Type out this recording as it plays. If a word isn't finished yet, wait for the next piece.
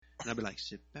And I'd be like,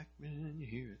 sit back when you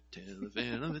hear a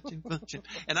telephone function.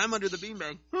 And I'm under the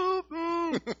beanbag.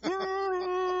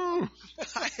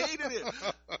 I hated it.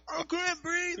 I can't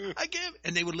breathe. I can't.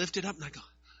 And they would lift it up and I go,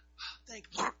 thank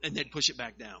you. And they'd push it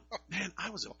back down. Man, I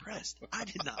was oppressed. I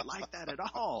did not like that at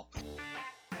all.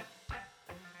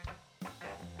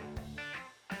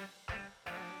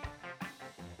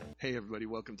 Hey, everybody.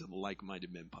 Welcome to the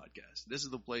Like-Minded Men podcast. This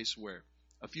is the place where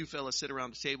a few fellas sit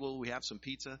around the table, we have some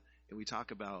pizza, and we talk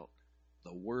about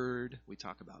the Word, we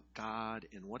talk about God,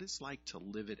 and what it's like to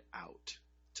live it out,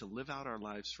 to live out our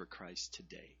lives for Christ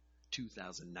today,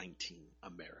 2019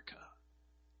 America.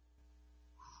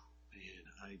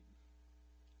 Man,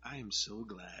 I am so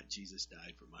glad Jesus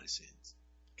died for my sins,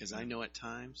 because I know at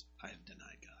times I have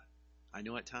denied God. I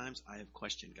know at times I have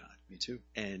questioned God. Me too.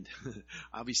 And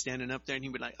I'll be standing up there and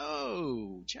he'll be like,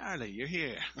 oh, Charlie, you're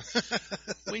here.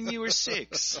 When you were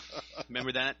 6.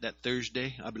 Remember that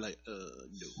Thursday? I'll be like,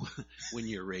 no. When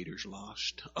your Raiders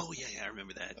lost. Oh, yeah, I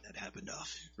remember that. That happened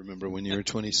often. Remember when you were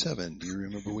 27? Do you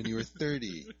remember when you were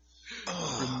 30?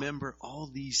 Remember all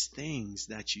these things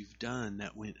that you've done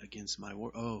that went against my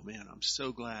word. Oh, man, I'm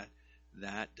so glad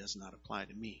that does not apply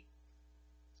to me.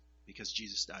 Because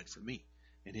Jesus died for me.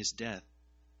 And his death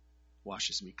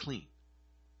washes me clean.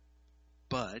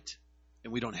 But,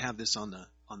 and we don't have this on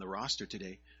the roster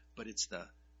today, but it's the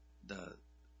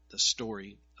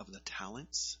story of the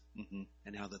talents,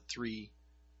 and how the three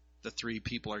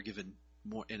people are given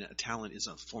more. And a talent is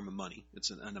a form of money; it's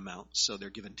an amount. So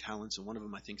they're given talents, and one of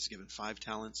them I think is given 5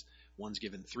 talents. One's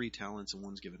given 3 talents, and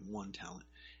one's given 1 talent.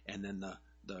 And then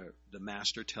the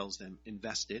master tells them,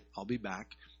 invest it. I'll be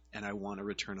back, and I want a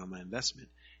return on my investment.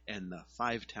 And the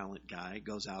 5 talent guy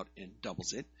goes out and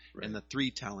doubles it. Right. And the 3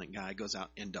 talent guy goes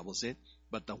out and doubles it.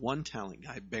 But the 1 talent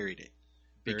guy buried it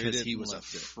because he was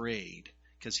afraid,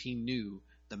 because he knew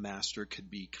the master could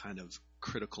be kind of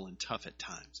critical and tough at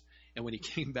times. And when he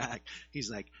came back, he's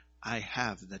like, I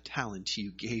have the talent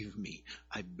you gave me.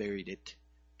 I buried it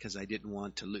because I didn't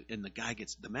want to lose. And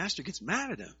the master gets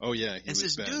mad at him. Oh, yeah. And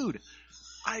says, dude,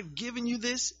 I've given you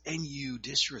this and you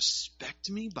disrespect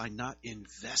me by not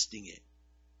investing it.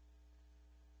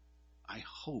 I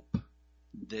hope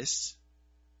this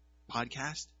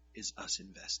podcast is us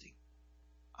investing.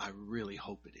 I really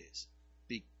hope it is.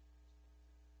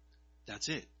 That's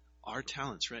it. Our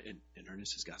talents, right? And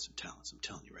Ernest has got some talents. I'm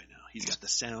telling you right now. He's got the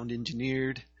sound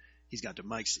engineered. He's got the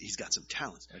mics. He's got some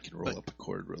talents. I can roll up a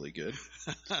chord really good.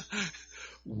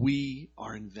 We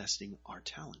are investing our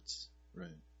talents, right,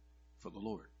 for the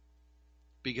Lord.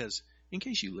 Because in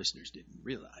case you listeners didn't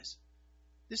realize,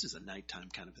 this is a nighttime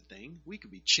kind of a thing. We could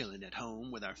be chilling at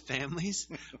home with our families,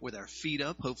 with our feet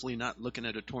up, hopefully not looking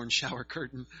at a torn shower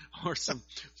curtain or some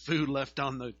food left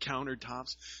on the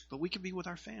countertops. But we could be with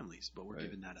our families, but we're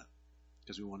giving that up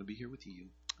because we want to be here with you.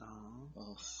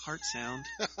 Oh. Heart sound.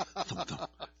 Thump,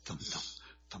 thump, thump,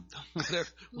 thump, thump.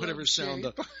 Whatever sound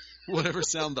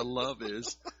the love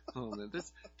is. Oh man,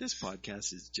 this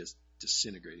podcast is just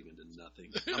disintegrating into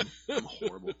nothing. I'm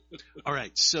horrible. All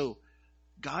right, so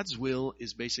God's will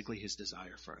is basically his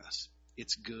desire for us.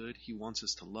 It's good. He wants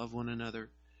us to love one another.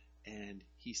 And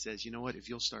he says, you know what? If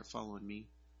you'll start following me,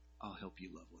 I'll help you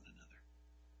love one another.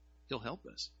 He'll help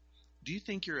us. Do you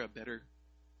think you're let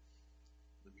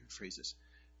me rephrase this.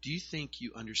 Do you think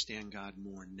you understand God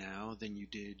more now than you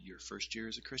did your first year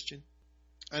as a Christian?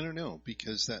 I don't know,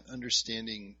 because that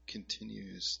understanding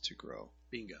continues to grow.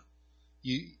 Bingo.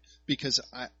 Because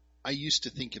I used to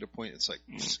think at a point, it's like,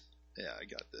 yeah, I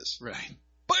got this. Right.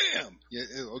 Bam! Yeah,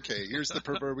 okay, here's the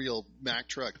proverbial Mack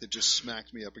truck that just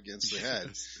smacked me up against the head.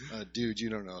 Dude, you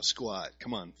don't know. Squat.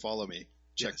 Come on, follow me.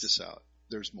 Check this out.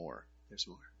 There's more. There's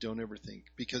more. Don't ever think.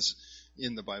 Because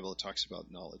in the Bible it talks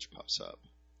about knowledge pops up.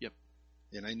 Yep.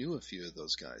 And I knew a few of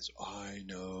those guys. I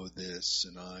know this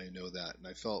and I know that. And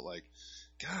I felt like,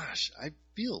 gosh, I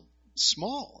feel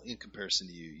small in comparison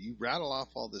to you. You rattle off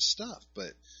all this stuff,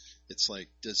 but it's like,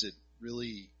 does it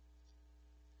really,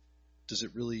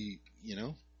 you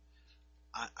know?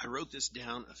 I wrote this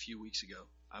down a few weeks ago.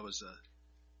 I was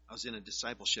in a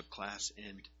discipleship class,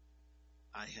 and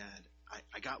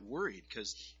I got worried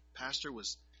because Pastor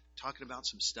was talking about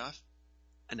some stuff,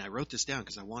 and I wrote this down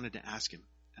because I wanted to ask him.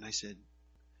 And I said,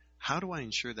 how do I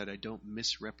ensure that I don't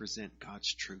misrepresent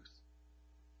God's truth?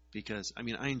 Because, I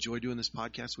mean, I enjoy doing this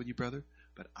podcast with you, brother,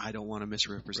 but I don't want to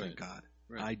misrepresent God.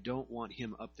 Right. I don't want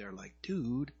him up there like,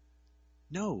 dude,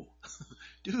 no.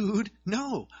 Dude,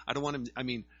 no. I don't want him. I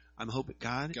mean, I'm hoping,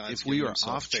 God, if we are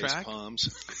off track,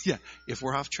 yeah, if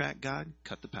we're off track, God,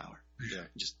 cut the power. Yeah.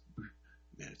 Just,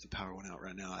 man, if the power went out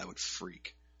right now, I would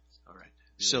freak. All right.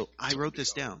 So I wrote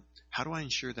this down. How do I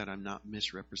ensure that I'm not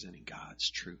misrepresenting God's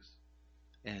truth?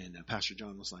 And Pastor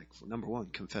John was like, for number one,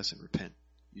 confess and repent.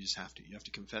 You just have to. You have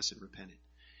to confess and repent it.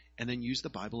 And then use the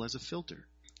Bible as a filter.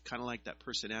 Kind of like that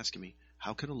person asking me,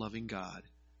 how can a loving God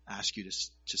ask you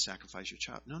to sacrifice your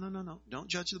child? No. Don't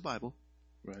judge the Bible.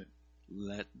 Right.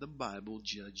 Let the Bible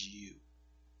judge you.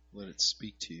 Let it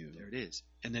speak to you. There it is.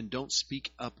 And then don't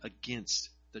speak up against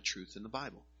the truth in the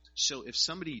Bible. So if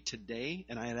somebody today,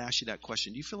 and I had asked you that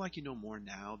question, do you feel like you know more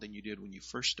now than you did when you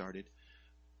first started?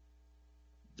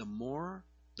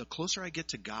 The closer I get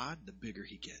to God, the bigger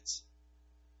he gets.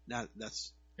 Now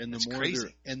that's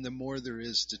crazy. And the more there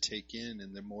is to take in,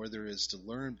 and the more there is to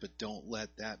learn, but don't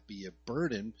let that be a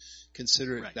burden.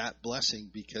 Consider it that blessing,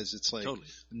 because it's like,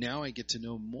 now I get to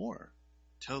know more.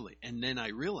 Totally. And then I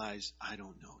realize I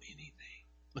don't know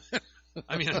anything.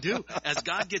 I mean, I do. As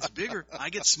God gets bigger, I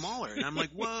get smaller. And I'm like,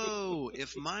 whoa,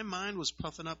 if my mind was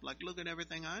puffing up like, look at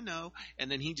everything I know,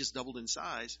 and then he just doubled in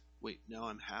size, wait, now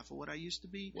I'm half of what I used to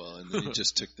be? Well, and then he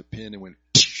just took the pin and went,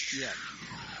 yeah,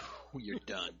 you're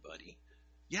done, buddy.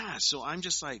 Yeah, so I'm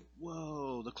just like,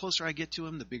 whoa, the closer I get to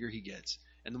him, the bigger he gets.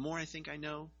 And the more I think I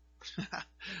know,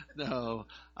 no,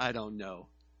 I don't know.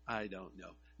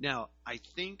 Now, I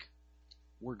think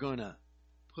we're going to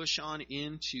push on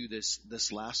into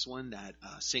this last one, that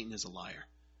Satan is a liar,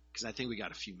 because I think we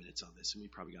got a few minutes on this, and we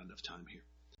probably got enough time here.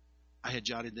 I had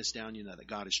jotted this down, that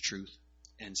God is truth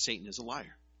and Satan is a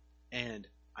liar. And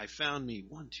I found me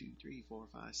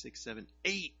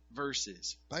 8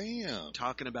 verses. Bam.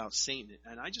 Talking about Satan.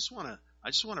 And I just want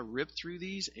to rip through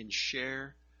these and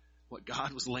share what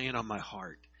God was laying on my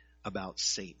heart about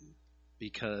Satan,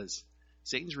 because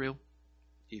Satan's real.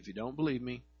 If you don't believe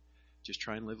me, just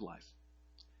try and live life,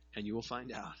 and you will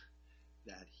find out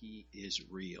that he is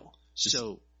real.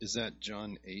 So is that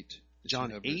John 8?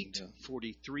 John 8,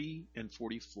 43 and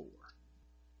 44.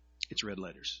 It's red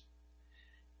letters.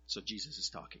 So Jesus is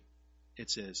talking.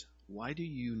 It says, why do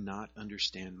you not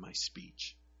understand my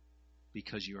speech?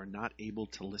 Because you are not able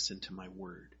to listen to my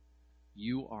word.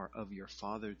 You are of your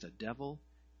father the devil,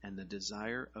 and the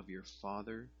desire of your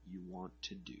father you want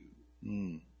to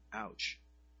do. Ouch.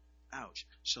 Ouch.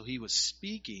 So he was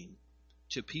speaking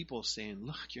to people saying,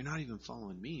 look, you're not even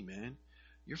following me, man.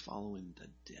 You're following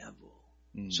the devil.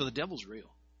 So the devil's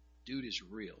real. Dude is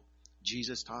real.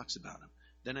 Jesus talks about him.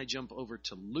 Then I jump over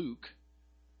to Luke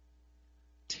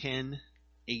 10:18.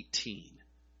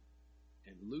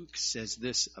 And Luke says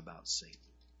this about Satan.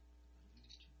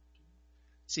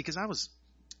 See, because I was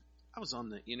on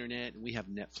the internet, and we have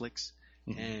Netflix,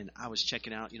 and I was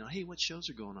checking out, hey, what shows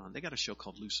are going on? They got a show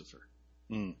called Lucifer.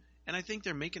 And I think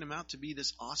they're making him out to be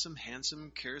this awesome,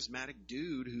 handsome, charismatic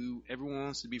dude who everyone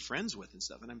wants to be friends with and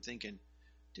stuff. And I'm thinking,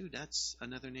 dude, that's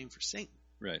another name for Satan.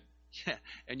 Right. Yeah.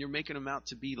 And you're making him out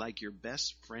to be like your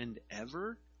best friend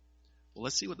ever? Well,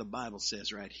 let's see what the Bible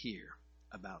says right here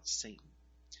about Satan.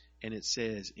 And it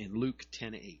says in Luke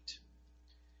 10:8,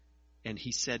 and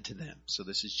he said to them, so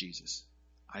this is Jesus,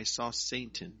 I saw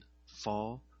Satan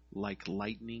fall like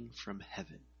lightning from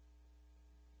heaven.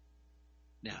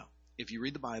 Now, if you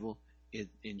read the Bible,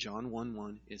 in John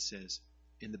 1:1, it says,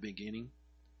 in the beginning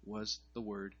was the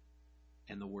Word,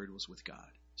 and the Word was with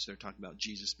God. So they're talking about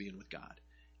Jesus being with God.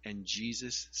 And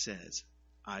Jesus says,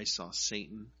 I saw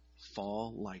Satan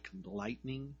fall like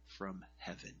lightning from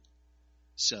heaven.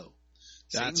 So,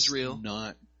 Satan's real.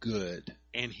 Not good.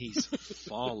 And he's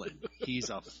fallen. He's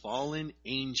a fallen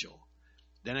angel.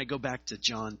 Then I go back to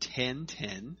John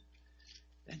 10:10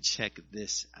 and check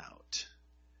this out.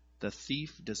 The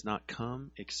thief does not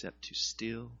come except to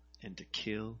steal and to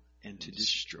kill and to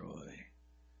destroy.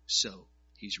 So,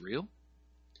 he's real.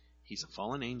 He's a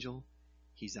fallen angel.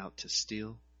 He's out to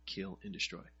steal, kill, and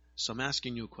destroy. So I'm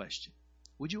asking you a question.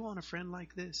 Would you want a friend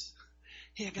like this?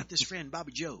 Hey, I got this friend,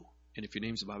 Bobby Joe. And if your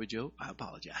name's Bobby Joe, I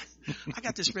apologize. I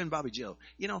got this friend, Bobby Joe.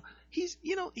 He'll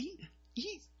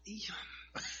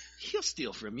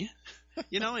steal from you.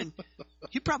 And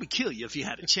he'd probably kill you if you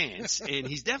had a chance. And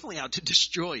he's definitely out to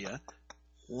destroy you.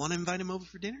 Want to invite him over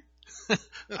for dinner?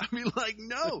 I mean, like,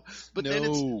 no. But no.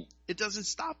 Then it doesn't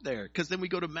stop there, because then we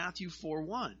go to Matthew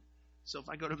 4:1. So if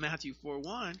I go to Matthew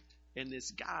 4:1, and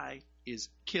this guy is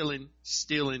killing,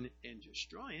 stealing, and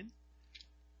destroying,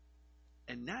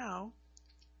 and now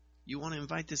you want to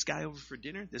invite this guy over for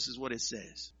dinner? This is what it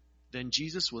says. Then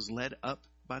Jesus was led up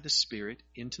by the Spirit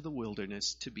into the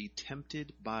wilderness to be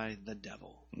tempted by the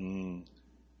devil.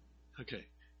 Okay.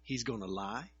 He's going to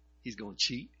lie. He's going to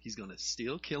cheat. He's going to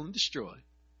steal, kill, and destroy.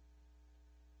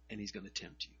 And he's going to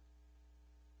tempt you.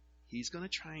 He's going to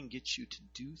try and get you to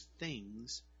do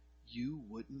things you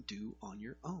wouldn't do on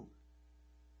your own.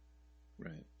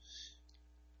 Right.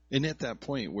 And at that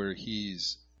point where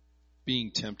he's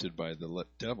being tempted by the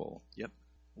devil, yep,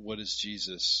 What does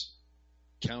Jesus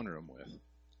counter him with?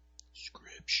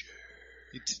 Scripture.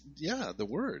 Yeah, the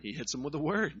word. He hits him with the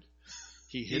word.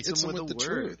 He hits him with the word.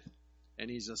 truth. And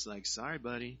he's just like, sorry,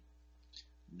 buddy.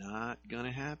 Not going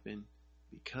to happen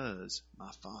because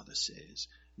my Father says.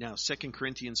 Now, 2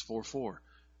 Corinthians 4:4.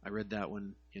 I read that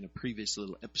one in a previous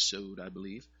little episode, I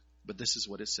believe. But this is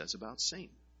what it says about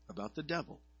Satan, about the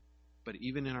devil. But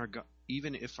even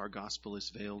if our gospel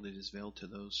is veiled, it is veiled to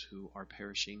those who are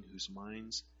perishing, whose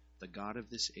minds the God of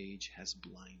this age has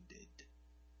blinded.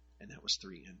 And that was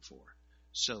 3 and 4.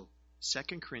 So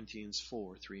 2 Corinthians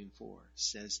 4:3 and 4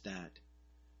 says that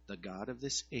the God of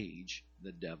this age,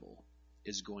 the devil,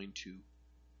 is going to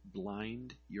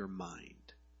blind your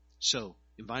mind. So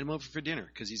invite him over for dinner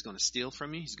because he's going to steal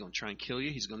from you. He's going to try and kill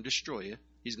you. He's going to destroy you.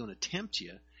 He's going to tempt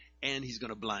you, and he's going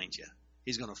to blind you.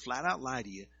 He's going to flat out lie to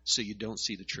you so you don't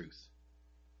see the truth.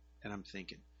 And I'm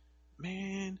thinking,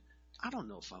 man, I don't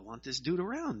know if I want this dude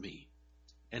around me.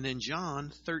 And then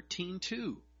John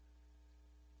 13:2.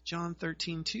 John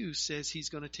 13:2 says he's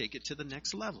going to take it to the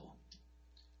next level.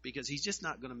 Because he's just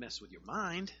not going to mess with your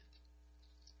mind.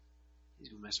 He's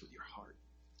going to mess with your heart.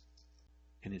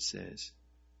 And it says,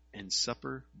 and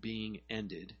supper being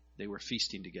ended, they were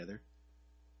feasting together,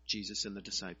 Jesus and the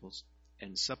disciples.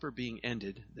 And supper being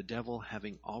ended, the devil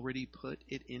having already put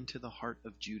it into the heart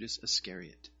of Judas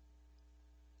Iscariot.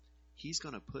 He's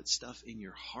going to put stuff in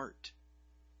your heart.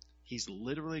 He's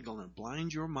literally going to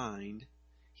blind your mind.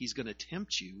 He's going to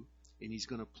tempt you, and he's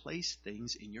going to place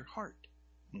things in your heart.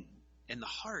 And the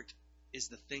heart is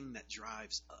the thing that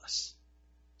drives us.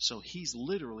 So he's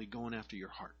literally going after your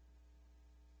heart.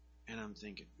 And I'm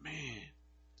thinking, man,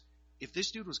 if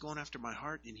this dude was going after my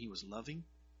heart and he was loving,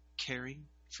 caring,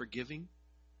 forgiving,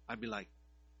 I'd be like,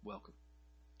 welcome.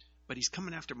 But he's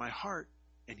coming after my heart,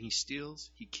 and he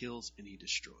steals, he kills, and he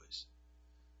destroys.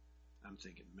 I'm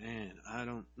thinking, man, I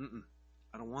don't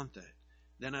want that.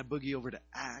 Then I boogie over to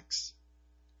Acts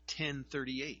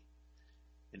 10:38.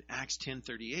 In Acts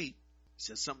 10:38,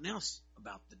 says something else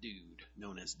about the dude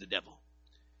known as the devil.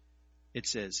 It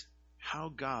says, how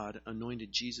God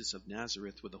anointed Jesus of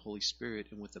Nazareth with the Holy Spirit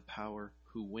and with the power,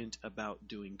 who went about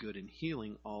doing good and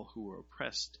healing all who were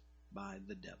oppressed by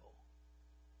the devil.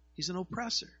 He's an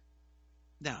oppressor.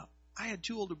 Now, I had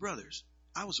 2 older brothers.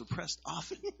 I was oppressed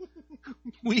often.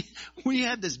 We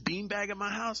had this beanbag at my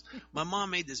house. My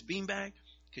mom made this beanbag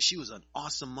because she was an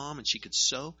awesome mom and she could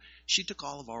sew. She took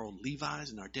all of our old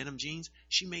Levi's and our denim jeans.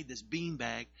 She made this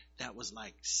beanbag that was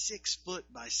like 6 foot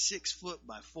by 6 foot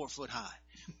by 4 foot high.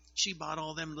 She bought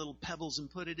all them little pebbles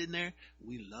and put it in there.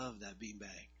 We loved that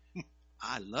beanbag.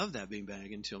 I loved that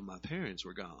beanbag until my parents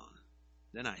were gone.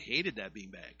 Then I hated that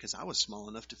beanbag because I was small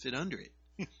enough to fit under it.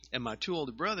 And my 2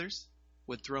 older brothers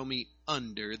would throw me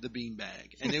under the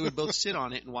beanbag, and they would both sit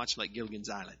on it and watch like Gilligan's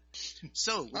Island.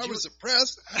 So I was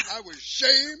oppressed. I was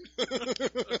shamed.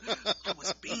 I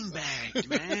was beanbagged,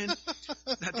 man.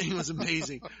 That thing was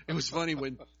amazing. It was funny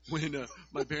when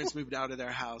my parents moved out of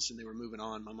their house and they were moving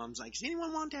on. My mom's like, "Does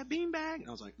anyone want that beanbag?" And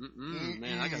I was like,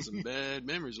 "Man, I got some bad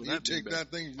memories with that beanbag." You take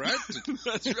that thing right.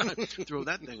 That's right. Throw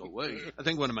that thing away. I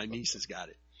think one of my nieces got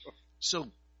it.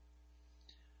 So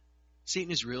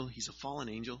Satan is real. He's a fallen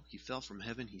angel. He fell from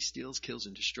heaven. He steals, kills,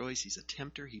 and destroys. He's a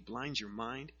tempter. He blinds your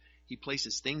mind. He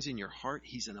places things in your heart.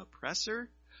 He's an oppressor.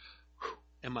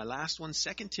 And my last one,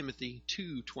 2 Timothy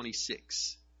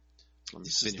 2:26. Let me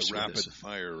this finish is the rapid this.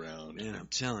 Fire round. Man, I'm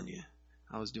telling you,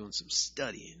 I was doing some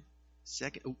studying.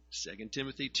 2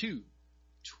 Timothy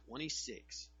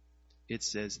 2:26. It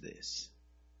says this.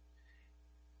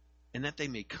 And that they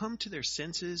may come to their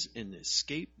senses and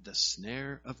escape the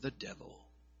snare of the devil.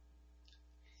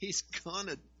 He's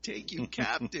gonna take you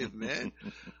captive, man.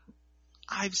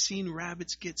 I've seen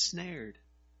rabbits get snared.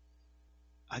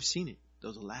 I've seen it.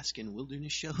 Those Alaskan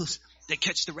wilderness shows, they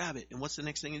catch the rabbit, and what's the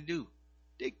next thing to do?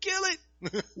 They kill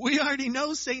it. We already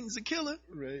know Satan's a killer,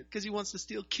 right? Because he wants to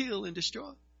steal, kill, and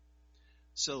destroy.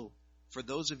 So, for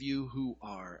those of you who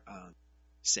are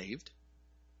saved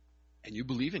and you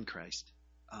believe in Christ,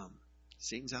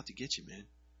 Satan's out to get you, man.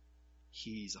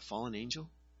 He's a fallen angel.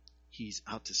 He's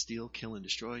out to steal, kill, and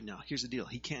destroy. Now, here's the deal.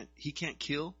 He can't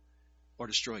kill or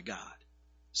destroy God.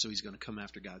 So he's going to come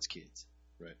after God's kids.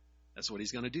 Right. That's what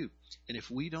he's going to do. And if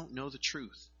we don't know the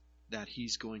truth, that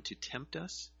he's going to tempt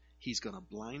us, he's going to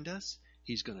blind us,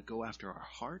 he's going to go after our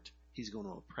heart, he's going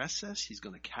to oppress us, he's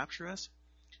going to capture us,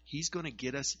 he's going to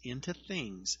get us into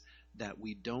things that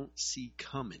we don't see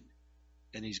coming,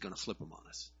 and he's going to flip them on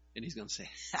us. And he's going to say,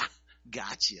 ha,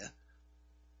 gotcha.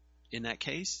 In that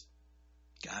case,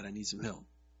 God, I need some help.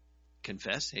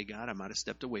 Confess, hey, God, I might have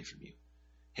stepped away from you.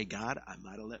 Hey, God, I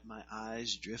might have let my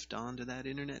eyes drift onto that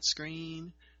internet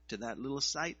screen to that little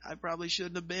site I probably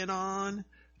shouldn't have been on.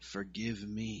 Forgive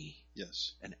me.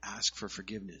 Yes. And ask for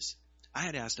forgiveness. I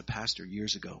had asked a pastor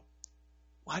years ago,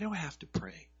 why do I have to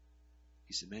pray?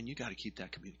 He said, man, you got to keep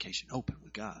that communication open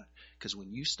with God. Because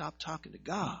when you stop talking to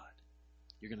God,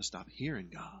 you're going to stop hearing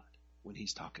God when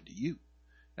he's talking to you.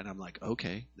 And I'm like,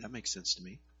 okay, that makes sense to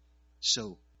me.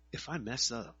 So if I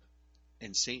mess up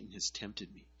and Satan has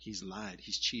tempted me, he's lied,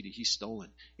 he's cheated, he's stolen,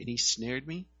 and he snared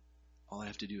me, all I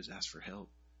have to do is ask for help.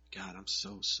 God, I'm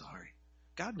so sorry.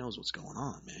 God knows what's going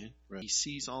on, man. Right. He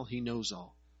sees all, he knows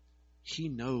all. He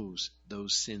knows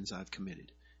those sins I've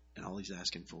committed. And all he's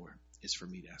asking for is for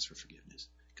me to ask for forgiveness.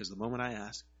 Because the moment I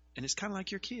ask, and it's kind of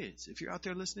like your kids. If you're out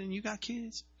there listening, you got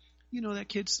kids. You know that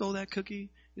kid stole that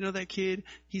cookie. You know that kid,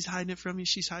 he's hiding it from you,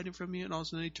 she's hiding it from you, and all of a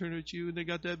sudden they turn at you and they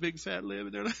got that big fat lip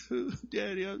and they're like, oh,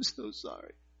 Daddy, I'm so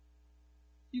sorry.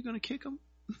 You gonna kick him?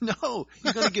 No.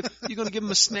 You're gonna give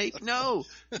him a snake? No.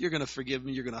 You're gonna forgive him,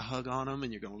 you're gonna hug on him,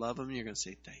 and you're gonna love him, and you're gonna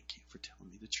say, thank you for telling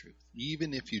me the truth.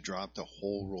 Even if you dropped a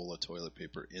whole roll of toilet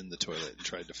paper in the toilet and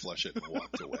tried to flush it and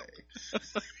walked away.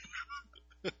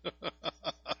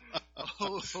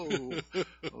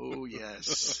 Oh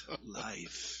yes,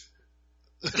 life.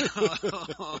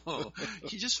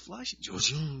 You just flush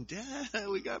it. Dad,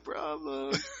 we got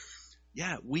problems.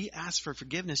 Yeah, we ask for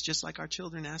forgiveness just like our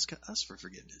children ask us for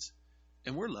forgiveness.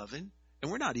 And we're loving.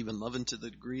 And we're not even loving to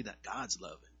the degree that God's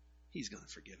loving. He's going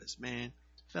to forgive us, man.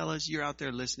 Fellas, you're out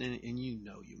there listening and you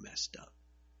know you messed up.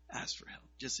 Ask for help.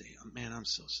 Just say, man, I'm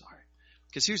so sorry.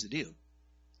 Because here's the deal.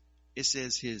 It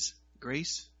says his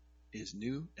grace is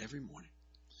new every morning.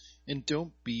 And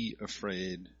don't be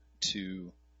afraid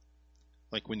to,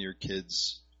 like when your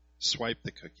kids swipe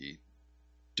the cookie,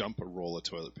 dump a roll of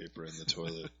toilet paper in the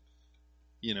toilet.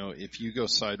 You know, if you go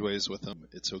sideways with them,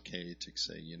 it's okay to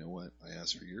say, you know what, I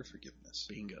ask for your forgiveness.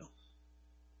 Bingo.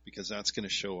 Because that's going to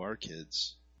show our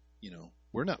kids, you know,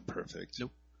 we're not perfect.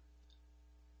 Nope.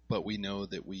 But we know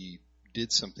that we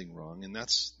did something wrong, and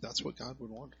that's what God would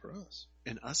want for us.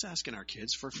 And us asking our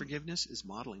kids for forgiveness is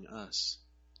modeling us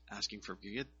asking for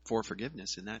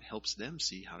forgiveness, and that helps them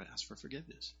see how to ask for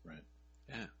forgiveness. Right.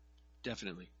 Yeah,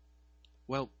 definitely.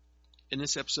 Well, in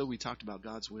this episode, we talked about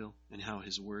God's will and how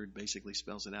his word basically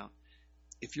spells it out.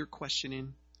 If you're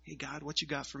questioning, hey, God, what you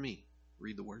got for me?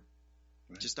 Read the word.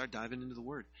 Right. Just start diving into the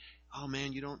word. Oh,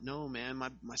 man, you don't know, man.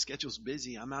 My schedule's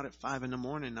busy. I'm out at 5 in the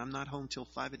morning. I'm not home till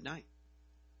 5 at night.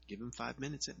 Give him 5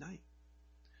 minutes at night.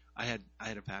 I had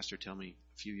a pastor tell me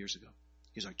a few years ago.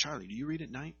 He's like, Charlie, do you read at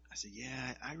night? I said,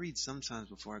 yeah, I read sometimes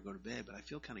before I go to bed, but I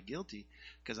feel kind of guilty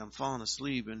because I'm falling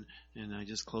asleep and I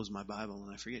just close my Bible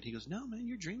and I forget. He goes, no, man,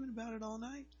 you're dreaming about it all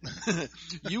night.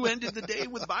 You ended the day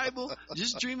with Bible.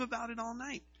 Just dream about it all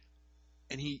night.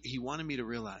 And he wanted me to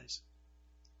realize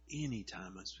any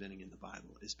time I'm spending in the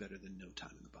Bible is better than no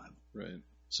time in the Bible. Right.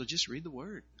 So just read the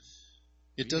word.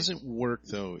 It doesn't work,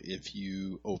 though, if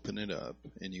you open it up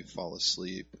and you fall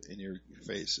asleep and your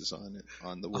face is on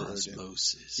the word.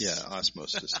 Osmosis.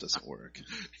 Osmosis doesn't work.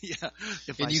 Yeah,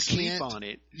 if and I you sleep can't, on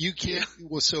it. You can't. Yeah.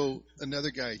 Well, so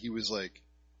another guy, he was like,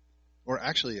 or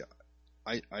actually,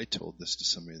 I told this to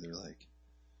somebody. They're like,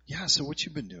 yeah, so what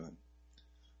you been doing?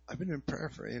 I've been in prayer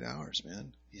for 8 hours,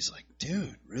 man. He's like,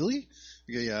 dude, really?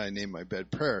 I go, yeah, I named my bed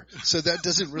prayer. So that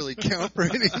doesn't really count for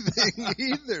anything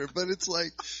either. But it's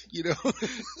like, you know.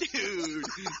 Dude,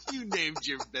 you named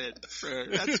your bed prayer.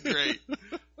 That's great.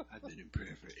 I've been in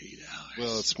prayer for 8 hours.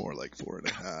 Well, it's more like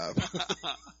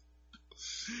 4.5.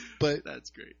 But that's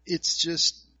great. It's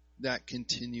just that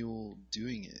continual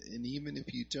doing it. And even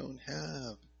if you don't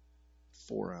have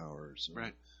 4 hours or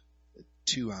right.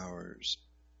 2 hours,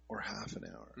 or half an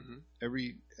hour. Mm-hmm.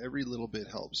 Every little bit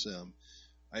helps them.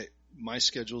 My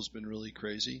schedule's been really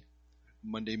crazy.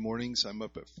 Monday mornings I'm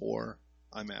up at 4.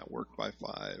 I'm at work by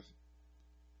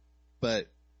 5.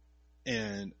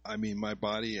 And I mean my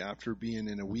body after being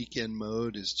in a weekend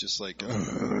mode is just like,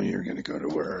 oh, you're gonna go to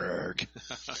work.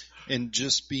 And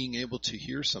just being able to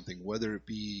hear something, whether it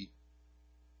be,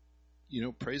 you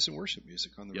know, praise and worship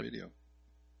music on the yep. radio.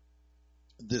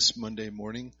 This Monday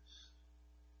morning,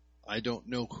 I don't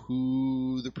know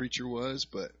who the preacher was,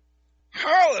 but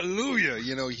hallelujah!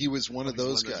 You know, he was one of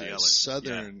those guys,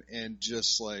 Southern, yeah. And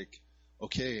just like,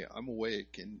 okay, I'm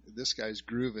awake, and this guy's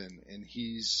grooving, and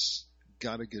he's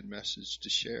got a good message to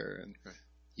share, and right.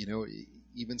 You know,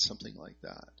 even something like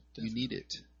that. Definitely. You need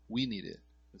it. We need it.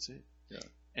 That's it. Yeah.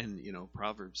 And you know,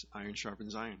 Proverbs, iron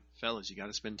sharpens iron. Fellas, you got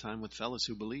to spend time with fellas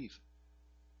who believe.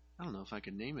 I don't know if I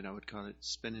could name it. I would call it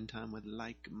spending time with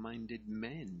like-minded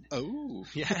men. Oh.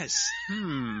 Yes.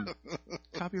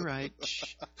 Copyright.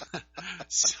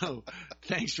 So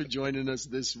thanks for joining us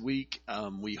this week.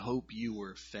 We hope you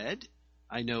were fed.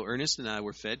 I know Ernest and I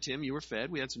were fed. Tim, you were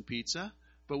fed. We had some pizza,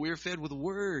 but we were fed with a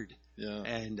word. Yeah.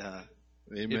 And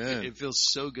Amen. it feels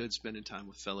so good spending time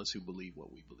with fellas who believe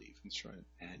what we believe. That's right.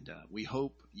 And we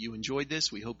hope you enjoyed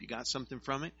this. We hope you got something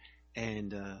from it.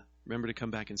 And remember to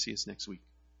come back and see us next week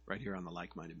right here on the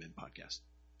Like Minded Men podcast.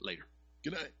 Later.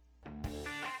 Good night.